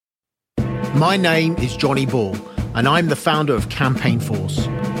My name is Johnny Ball, and I'm the founder of Campaign Force,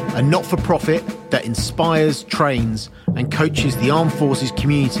 a not-for-profit that inspires, trains, and coaches the armed forces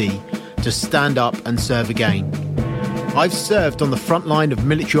community to stand up and serve again. I've served on the front line of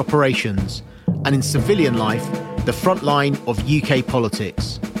military operations, and in civilian life, the front line of UK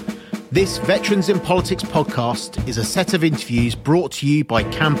politics. This Veterans in Politics podcast is a set of interviews brought to you by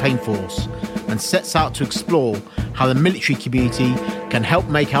Campaign Force and sets out to explore how the military community can help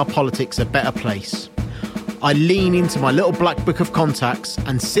make our politics a better place. I lean into my little black book of contacts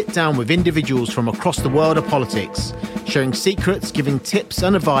and sit down with individuals from across the world of politics, sharing secrets, giving tips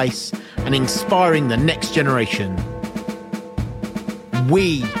and advice, and inspiring the next generation.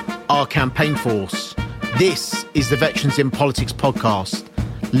 We are Campaign Force. This is the Veterans in Politics podcast.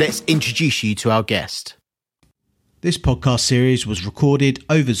 Let's introduce you to our guest. This podcast series was recorded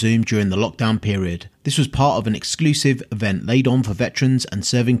over Zoom during the lockdown period. This was part of an exclusive event laid on for veterans and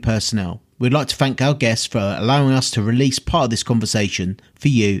serving personnel. We'd like to thank our guests for allowing us to release part of this conversation for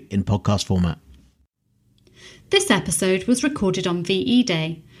you in podcast format. This episode was recorded on VE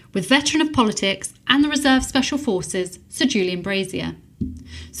Day with Veteran of Politics and the Reserve Special Forces, Sir Julian Brazier.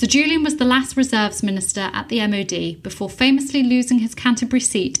 Sir Julian was the last Reserves Minister at the MOD before famously losing his Canterbury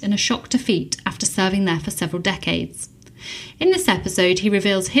seat in a shock defeat after serving there for several decades. In this episode, he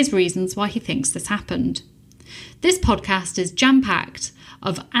reveals his reasons why he thinks this happened. This podcast is jam-packed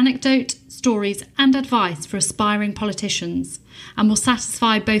of anecdote, stories and advice for aspiring politicians and will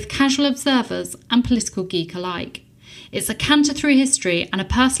satisfy both casual observers and political geek alike. It's a canter through history and a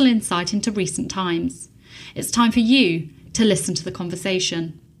personal insight into recent times. It's time for you to listen to the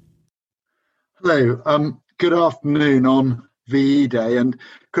conversation. Hello, good afternoon on VE Day, and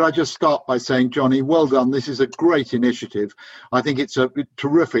could I just start by saying, Johnny, well done. This is a great initiative. I think it's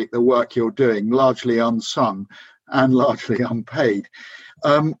terrific, the work you're doing, largely unsung and largely unpaid.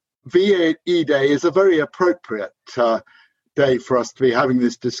 VE Day is a very appropriate day for us to be having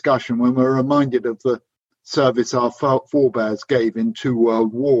this discussion when we're reminded of the service our forebears gave in 2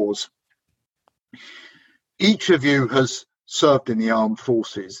 world wars. Each of you has served in the armed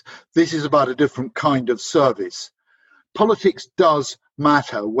forces. This is about a different kind of service. Politics does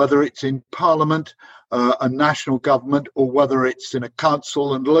matter, whether it's in Parliament, a national government, or whether it's in a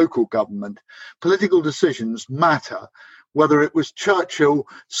council and local government. Political decisions matter, whether it was Churchill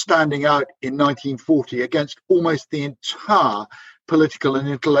standing out in 1940 against almost the entire political and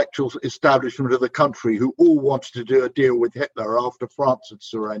intellectual establishment of the country, who all wanted to do a deal with Hitler after France had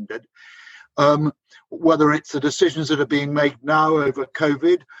surrendered. Whether it's the decisions that are being made now over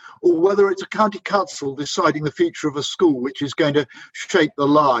COVID, or whether it's a county council deciding the future of a school which is going to shape the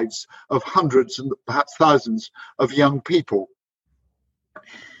lives of hundreds and perhaps thousands of young people.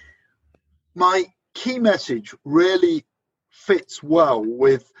 My key message really fits well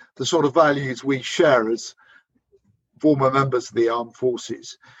with the sort of values we share as former members of the armed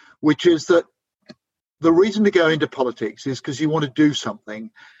forces, which is that the reason to go into politics is because you want to do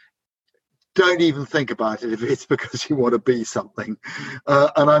something. Don't even think about it if it's because you want to be something.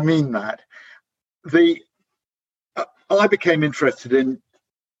 And I mean that. I became interested in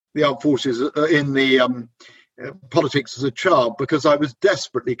the armed forces, in the politics as a child, because I was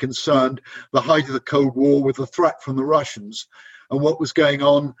desperately concerned the height of the Cold War with the threat from the Russians and what was going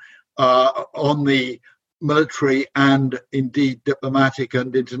on the military and indeed diplomatic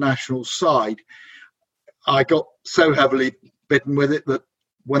and international side. I got so heavily bitten with it that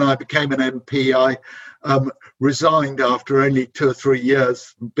when I became an MP, I resigned after only 2 or 3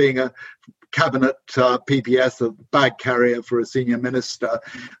 years being a cabinet PPS, a bag carrier for a senior minister,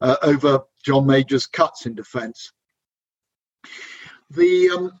 over John Major's cuts in defence.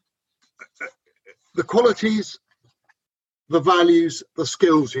 The qualities, the values, the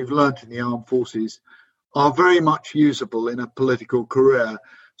skills you've learnt in the armed forces are very much usable in a political career.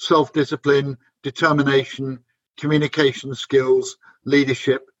 Self-discipline, determination, communication skills,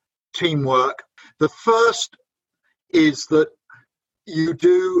 leadership, teamwork. The first is that you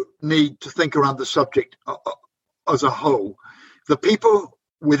do need to think around the subject as a whole. The people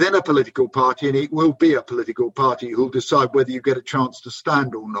within a political party, and it will be a political party, who'll decide whether you get a chance to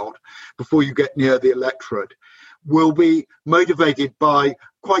stand or not before you get near the electorate, will be motivated by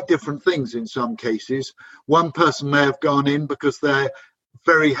quite different things in some cases. One person may have gone in because they're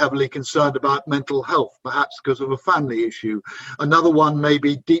very heavily concerned about mental health, perhaps because of a family issue. Another one may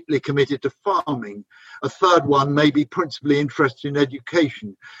be deeply committed to farming. A third one may be principally interested in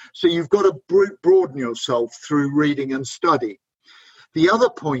education. So you've got to broaden yourself through reading and study. The other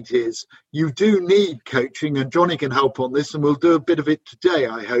point is you do need coaching, and Johnny can help on this, and we'll do a bit of it today,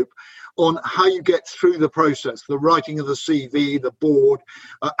 I hope, on how you get through the process, the writing of the CV, the board,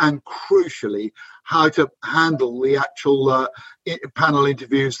 and crucially, how to handle the actual panel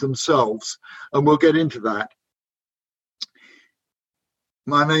interviews themselves. And we'll get into that.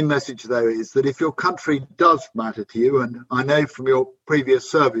 My main message, though, is that if your country does matter to you, and I know from your previous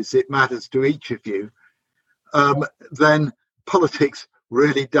service it matters to each of you, then politics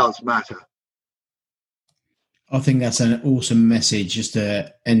really does matter. I think that's an awesome message, just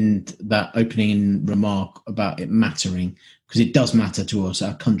to end that opening remark about it mattering, because it does matter to us.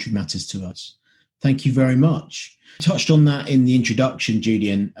 Our country matters to us. Thank you very much. You touched on that in the introduction,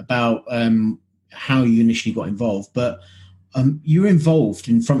 Julian, about how you initially got involved, but you were involved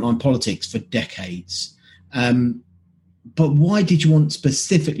in frontline politics for decades. But why did you want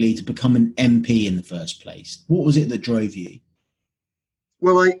specifically to become an MP in the first place? What was it that drove you?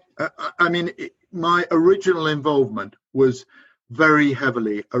 Well, I mean, my original involvement was very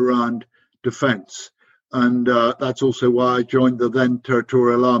heavily around defence. And that's also why I joined the then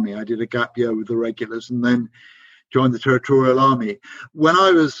Territorial Army. I did a gap year with the regulars and then joined the Territorial Army. When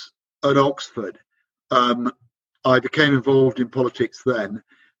I was at Oxford, I became involved in politics then.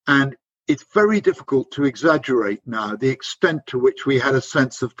 And it's very difficult to exaggerate now the extent to which we had a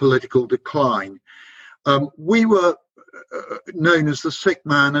sense of political decline. We were known as the sick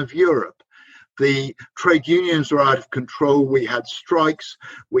man of Europe. The trade unions were out of control. We had strikes.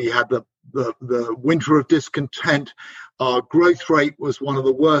 We had the winter of discontent. Our growth rate was one of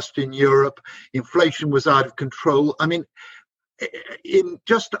the worst in Europe. Inflation was out of control. I mean, in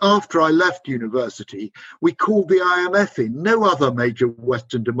just after I left university, we called the IMF in. No other major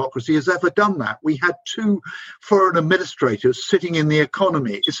Western democracy has ever done that. We had two foreign administrators sitting in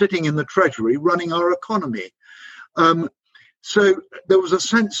the Treasury, running our economy. So there was a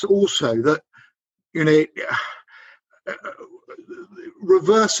sense also that, you know,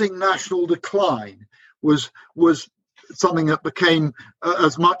 reversing national decline was something that became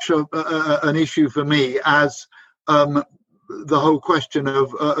as much of an issue for me as the whole question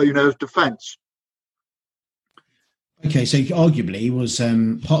of defence. Okay, so arguably it was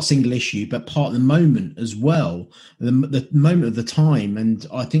part single issue, but part the moment as well, the moment of the time. And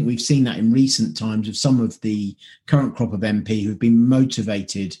I think we've seen that in recent times of some of the current crop of MP who've been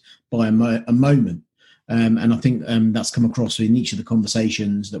motivated by a moment. And I think that's come across in each of the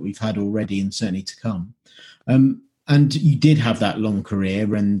conversations that we've had already and certainly to come. And you did have that long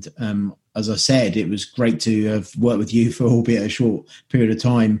career. And as I said, it was great to have worked with you for albeit a short period of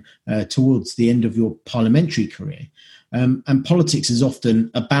time towards the end of your parliamentary career. And politics is often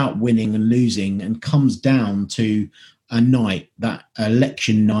about winning and losing and comes down to a night, that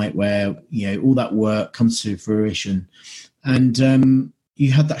election night where, you know, all that work comes to fruition. And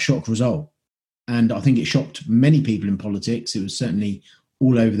you had that shock result. And I think it shocked many people in politics. It was certainly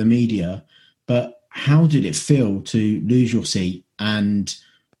all over the media. But how did it feel to lose your seat, and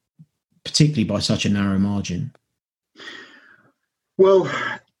particularly by such a narrow margin? Well,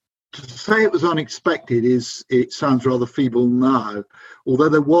 to say it was unexpected it sounds rather feeble now, although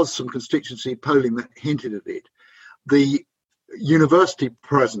there was some constituency polling that hinted at it. The university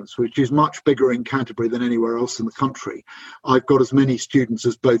presence, which is much bigger in Canterbury than anywhere else in the country, I've got as many students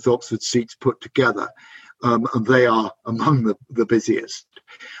as both Oxford seats put together, and they are among the busiest.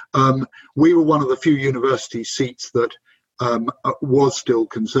 We were one of the few university seats that was still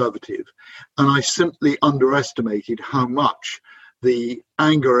Conservative, and I simply underestimated how much the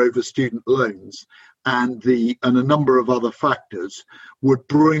anger over student loans and a number of other factors would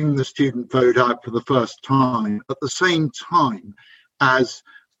bring the student vote out for the first time at the same time as,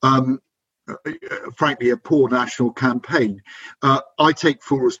 frankly, a poor national campaign. I take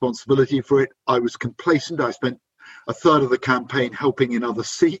full responsibility for it. I was complacent. I spent a third of the campaign helping in other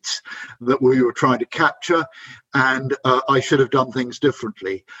seats that we were trying to capture, and I should have done things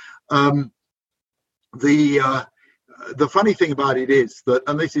differently. The funny thing about it is that,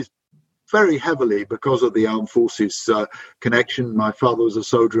 and this is very heavily because of the armed forces connection. My father was a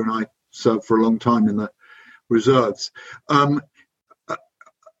soldier and I served for a long time in the reserves.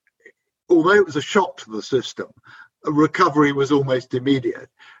 Although it was a shock to the system, recovery was almost immediate.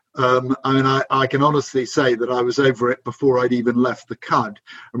 I mean, I can honestly say that I was over it before I'd even left the CUD.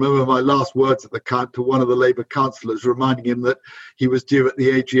 I remember my last words at the CUD to one of the Labour councillors, reminding him that he was due at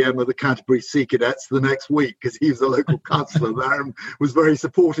the AGM of the Canterbury Sea Cadets the next week, because he was a local councillor there and was very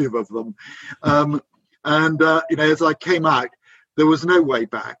supportive of them. You know, as I came out, there was no way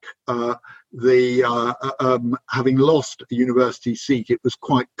back. having lost a university seat, it was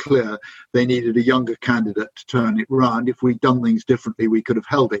quite clear they needed a younger candidate to turn it round. If we'd done things differently, we could have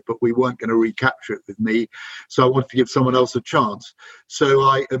held it, but we weren't going to recapture it with me. So I wanted to give someone else a chance. So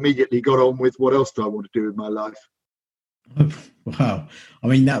I immediately got on with what else do I want to do with my life. Wow.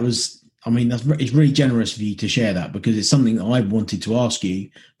 It's really generous of you to share that, because it's something that I wanted to ask you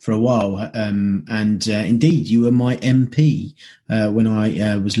for a while. Indeed, you were my MP when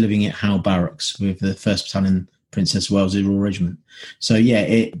I was living at Howe Barracks with the 1st Battalion Princess Wales Royal Regiment. So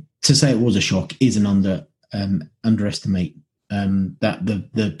yeah, to say it was a shock is an underestimate that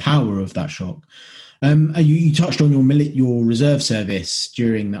the power of that shock. You touched on your reserve service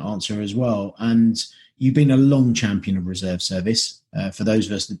during that answer as well, and you've been a long champion of reserve service for those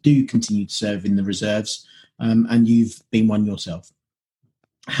of us that do continue to serve in the reserves, and you've been one yourself.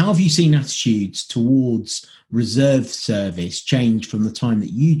 How have you seen attitudes towards reserve service change from the time that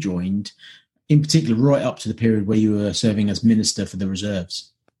you joined, in particular right up to the period where you were serving as Minister for the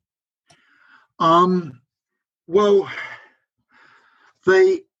Reserves? Well,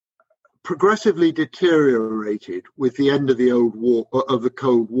 they progressively deteriorated with the end of the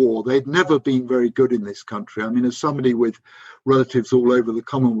Cold War. They'd never been very good in this country. I mean, as somebody with relatives all over the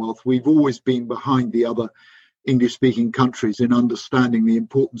Commonwealth, we've always been behind the other English-speaking countries in understanding the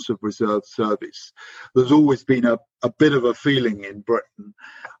importance of reserve service. There's always been a bit of a feeling in Britain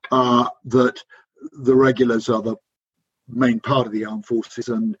that the regulars are the main part of the armed forces,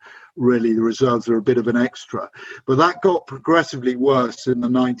 and really the reserves are a bit of an extra. But that got progressively worse in the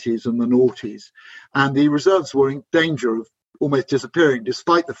 90s and the noughties, and the reserves were in danger of almost disappearing,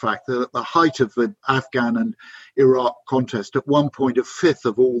 despite the fact that at the height of the Afghan and Iraq contest, at one point a fifth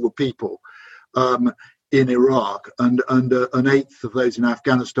of all the people in Iraq and an eighth of those in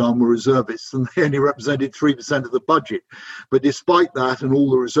Afghanistan were reservists, and they only represented 3% of the budget. But despite that, and all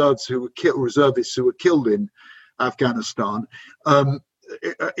the reservists who were killed in Afghanistan,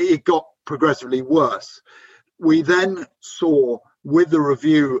 it got progressively worse. We then saw, with the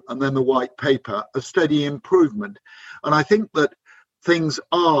review and then the white paper, a steady improvement. And I think that things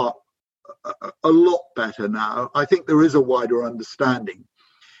are a lot better now. I think there is a wider understanding.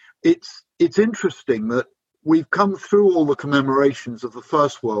 It's interesting that we've come through all the commemorations of the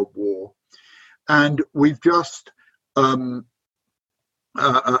First World War, and we've just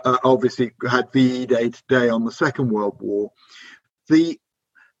obviously had VE Day today on the Second World War. The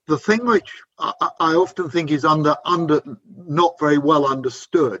thing which I often think is not very well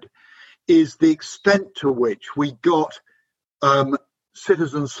understood is the extent to which we got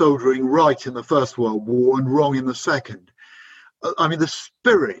citizen soldiering right in the First World War and wrong in the Second. I mean, the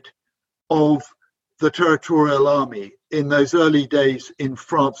spirit of the Territorial Army in those early days in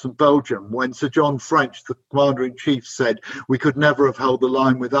France and Belgium, when Sir John French, the Commander-in-Chief, said we could never have held the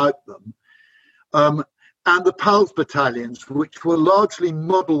line without them, and the PALS battalions, which were largely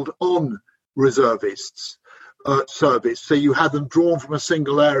modelled on reservists' service, so you had them drawn from a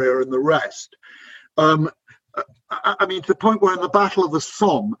single area and the rest. I mean, to the point where in the Battle of the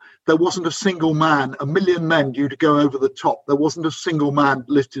Somme, there wasn't a single man, 1 million men due to go over the top. There wasn't a single man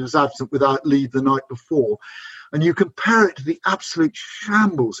listed as absent without leave the night before. And you compare it to the absolute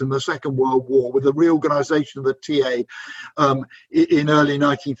shambles in the Second World War with the reorganisation of the TA in early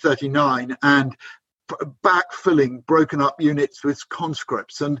 1939 and backfilling broken up units with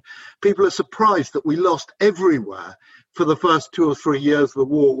conscripts. And people are surprised that we lost everywhere for the first 2 or 3 years of the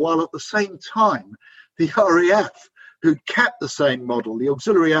war, while at the same time, the RAF, who kept the same model, the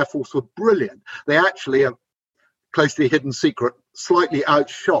Auxiliary Air Force, were brilliant. They actually, a closely hidden secret, slightly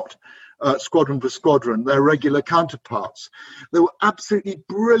outshot squadron for squadron their regular counterparts. They were absolutely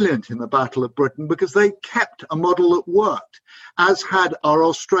brilliant in the Battle of Britain because they kept a model that worked, as had our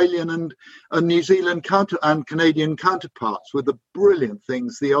Australian and New Zealand and Canadian counterparts with the brilliant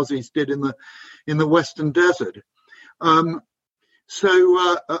things the Aussies did in the Western Desert. Sorry,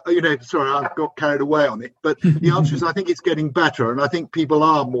 I've got carried away on it, but the answer is I think it's getting better, and I think people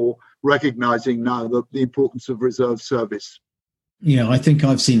are more recognising now the importance of reserve service. Yeah, I think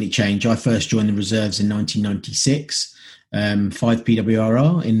I've seen it change. I first joined the reserves in 1996, 5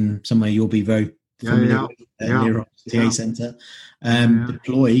 PWRR in somewhere you'll be very familiar with, near our TA centre,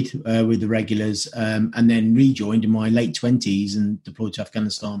 deployed with the regulars, and then rejoined in my late 20s and deployed to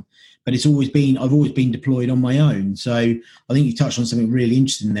Afghanistan. But I've always been deployed on my own. So I think you touched on something really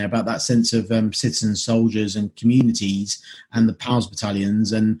interesting there about that sense of citizen soldiers and communities and the PALS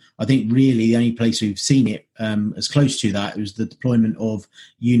battalions. And I think really the only place we've seen it as close to that. It was the deployment of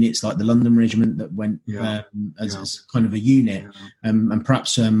units like the London Regiment that went as kind of a unit, and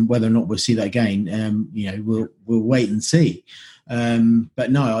perhaps whether or not we'll see that again, we'll wait and see.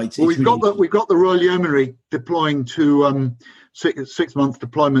 But no, we've got the Royal Yeomanry deploying to 6 month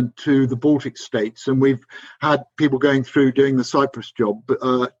deployment to the Baltic states, and we've had people going through doing the Cyprus job.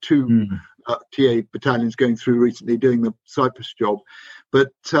 Two TA battalions going through recently doing the Cyprus job.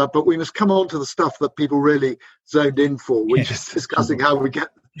 But we must come on to the stuff that people really zoned in for, which is discussing how we get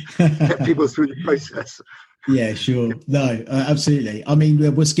people through the process. Yeah, sure. No, absolutely. I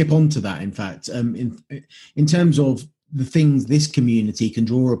mean, we'll skip on to that. In fact, in terms of the things this community can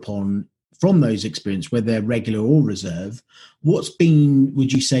draw upon from those experiences, whether they're regular or reserve, what's been,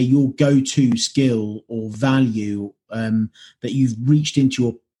 would you say, your go-to skill or value that you've reached into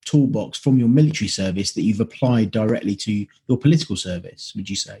your toolbox from your military service that you've applied directly to your political service, would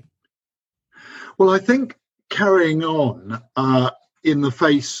you say? Well, I think carrying on in the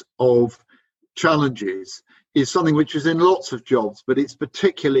face of challenges is something which is in lots of jobs, but it's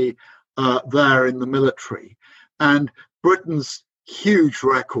particularly there in the military. And Britain's huge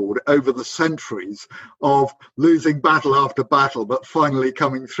record over the centuries of losing battle after battle, but finally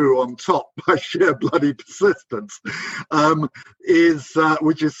coming through on top by sheer bloody persistence,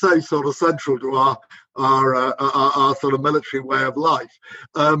 which is so sort of central to our sort of military way of life,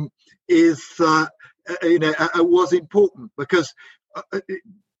 was important because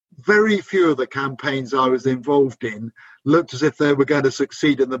very few of the campaigns I was involved in looked as if they were going to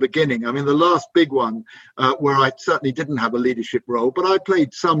succeed in the beginning. I mean, the last big one, where I certainly didn't have a leadership role, but I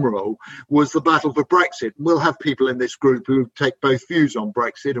played some role, was the battle for Brexit. We'll have people in this group who take both views on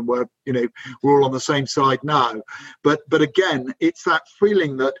Brexit, and we're all on the same side now. But again, it's that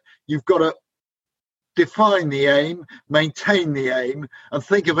feeling that you've got to define the aim, maintain the aim, and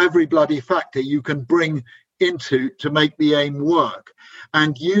think of every bloody factor you can bring into to make the aim work.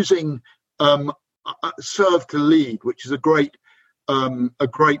 And using serve to lead, which is a great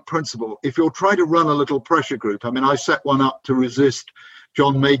principle. If you're trying to run a little pressure group, I mean, I set one up to resist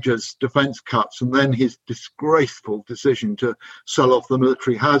John Major's defence cuts and then his disgraceful decision to sell off the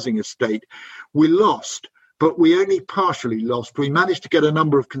military housing estate. We lost, but we only partially lost. We managed to get a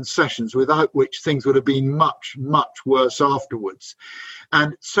number of concessions without which things would have been much, much worse afterwards.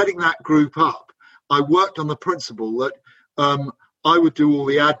 And setting that group up, I worked on the principle that I would do all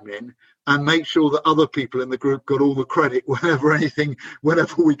the admin and make sure that other people in the group got all the credit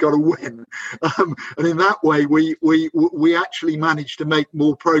whenever we got a win. And in that way, we actually managed to make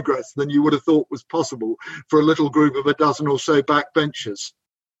more progress than you would have thought was possible for a little group of a dozen or so backbenchers.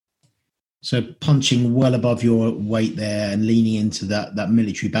 So punching well above your weight there and leaning into that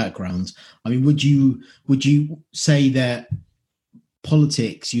military background. I mean, would you say that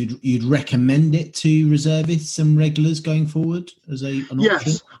politics, you'd recommend it to reservists and regulars going forward as an option?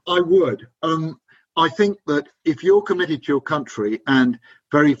 Yes, I would. I think that if you're committed to your country, and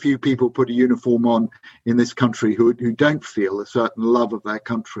very few people put a uniform on in this country who don't feel a certain love of their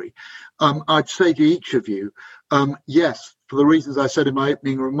country, I'd say to each of you, yes, for the reasons I said in my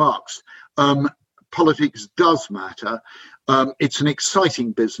opening remarks, politics does matter. It's an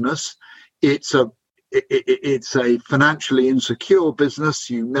exciting business. It's a financially insecure business.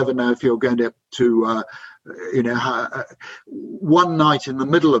 You never know if you're going to one night in the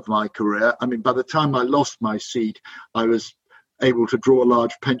middle of my career, I mean, by the time I lost my seat, I was able to draw a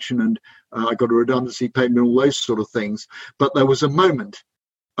large pension and I got a redundancy payment, all those sort of things. But there was a moment,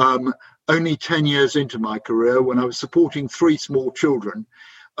 only 10 years into my career, when I was supporting 3 small children,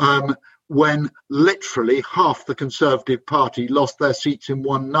 when literally half the Conservative Party lost their seats in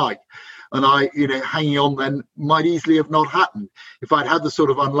one night. And hanging on then might easily have not happened. If I'd had the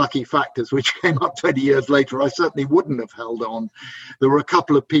sort of unlucky factors which came up 20 years later, I certainly wouldn't have held on. There were a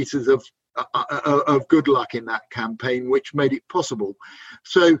couple of pieces of good luck in that campaign which made it possible.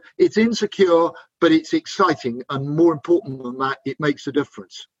 So it's insecure, but it's exciting. And more important than that, it makes a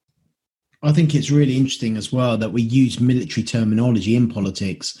difference. I think it's really interesting as well that we use military terminology in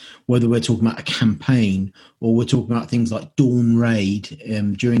politics, whether we're talking about a campaign or we're talking about things like dawn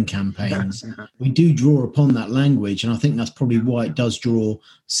raid during campaigns. We do draw upon that language, and I think that's probably why it does draw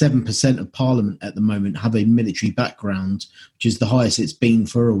 7% of Parliament at the moment have a military background, which is the highest it's been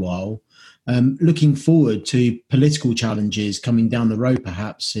for a while. Looking forward to political challenges coming down the road,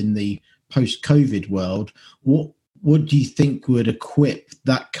 perhaps in the post-COVID world, what do you think would equip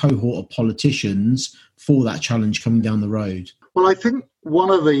that cohort of politicians for that challenge coming down the road? Well, I think one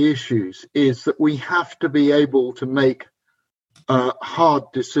of the issues is that we have to be able to make hard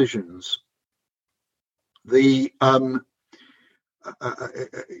decisions. The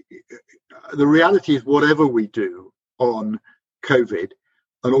the reality is, whatever we do on COVID,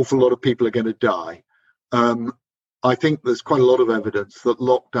 an awful lot of people are going to die. I think there's quite a lot of evidence that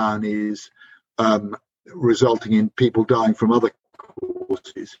lockdown is resulting in people dying from other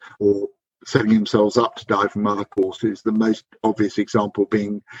causes or setting themselves up to die from other causes. The most obvious example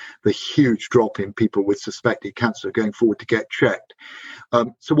being the huge drop in people with suspected cancer going forward to get checked.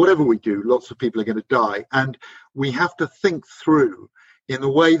 So whatever we do, lots of people are going to die. And we have to think through in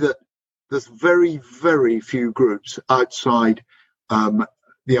the way that there's very, very few groups outside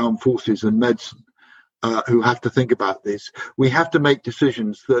the armed forces and medicine who have to think about this. We have to make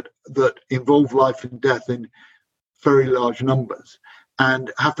decisions that involve life and death in very large numbers,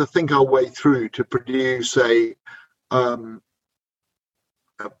 and have to think our way through to produce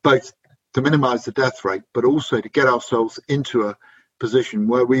both to minimize the death rate, but also to get ourselves into a position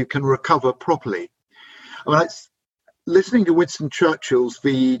where we can recover properly. I mean, listening to Winston Churchill's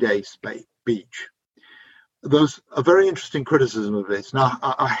VE Day speech, there's a very interesting criticism of this. Now,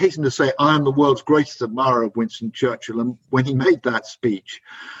 I hasten to say I am the world's greatest admirer of Winston Churchill, and when he made that speech,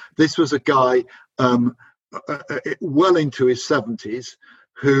 this was a guy well into his 70s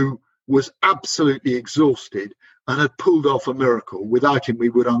who was absolutely exhausted and had pulled off a miracle. Without him, we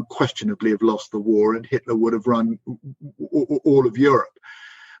would unquestionably have lost the war and Hitler would have run all of Europe.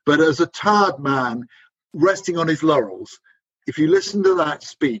 But as a tired man resting on his laurels, if you listen to that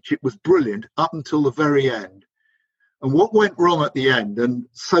speech, it was brilliant up until the very end. And what went wrong at the end, and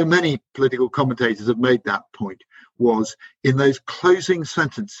so many political commentators have made that point, was in those closing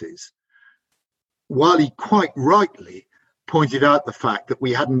sentences, while he quite rightly pointed out the fact that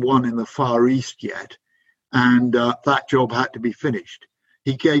we hadn't won in the Far East yet, and that job had to be finished,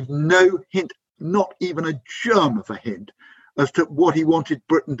 he gave no hint, not even a germ of a hint, as to what he wanted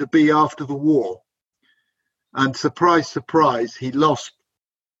Britain to be after the war. And surprise, surprise, he lost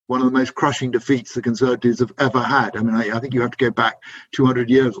one of the most crushing defeats the Conservatives have ever had. I mean, I think you have to go back 200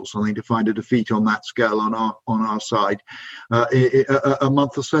 years or something to find a defeat on that scale on our side a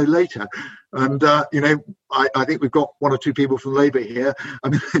month or so later. And, I think we've got one or two people from Labour here. I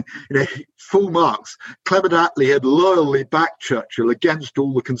mean, full marks. Clement Attlee had loyally backed Churchill against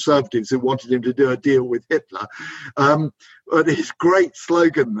all the Conservatives who wanted him to do a deal with Hitler. But his great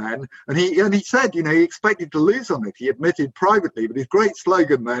slogan then, and he said, he expected to lose on it. He admitted privately, but his great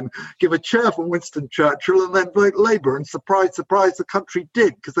slogan then, give a cheer for Winston Churchill and then vote Labour. And surprise, surprise, the country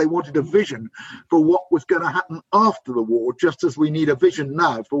did, because they wanted a vision for what was going to happen after the war, just as we need a vision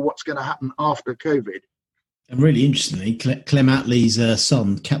now for what's going to happen after COVID. And really interestingly, Clem Attlee's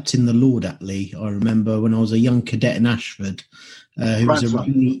son, Captain the Lord Attlee, I remember when I was a young cadet in Ashford, who was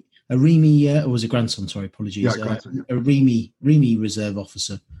a REME, or was a grandson, sorry, apologies, a REME reserve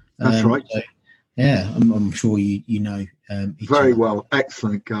officer. That's right. So, yeah, I'm sure you know. Very well,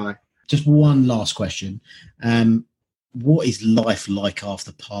 excellent guy. Just one last question. What is life like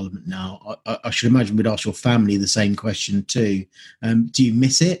after Parliament now? I should imagine we'd ask your family the same question too. Do you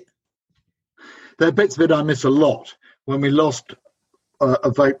miss it? There are bits of it I miss a lot. When we lost a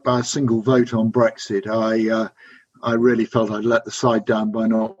vote by a single vote on Brexit, I really felt I'd let the side down by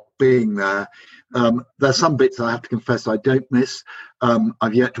not being there. There's some bits I have to confess I don't miss.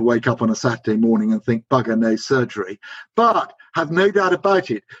 I've yet to wake up on a Saturday morning and think, bugger, no surgery. But have no doubt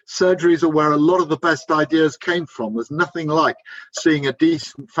about it, surgeries are where a lot of the best ideas came from. There's nothing like seeing a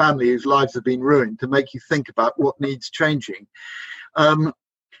decent family whose lives have been ruined to make you think about what needs changing. I'm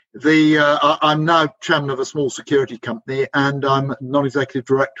now chairman of a small security company, and I'm non-executive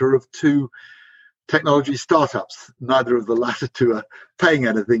director of two technology startups. Neither of the latter two are paying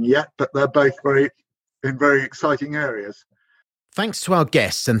anything yet, but they're both in very exciting areas. Thanks to our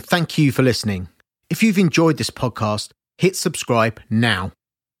guests, and thank you for listening. If you've enjoyed this podcast, hit subscribe now.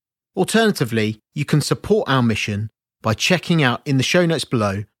 Alternatively, you can support our mission by checking out in the show notes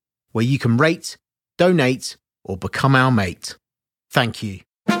below, where you can rate, donate, or become our mate. Thank you.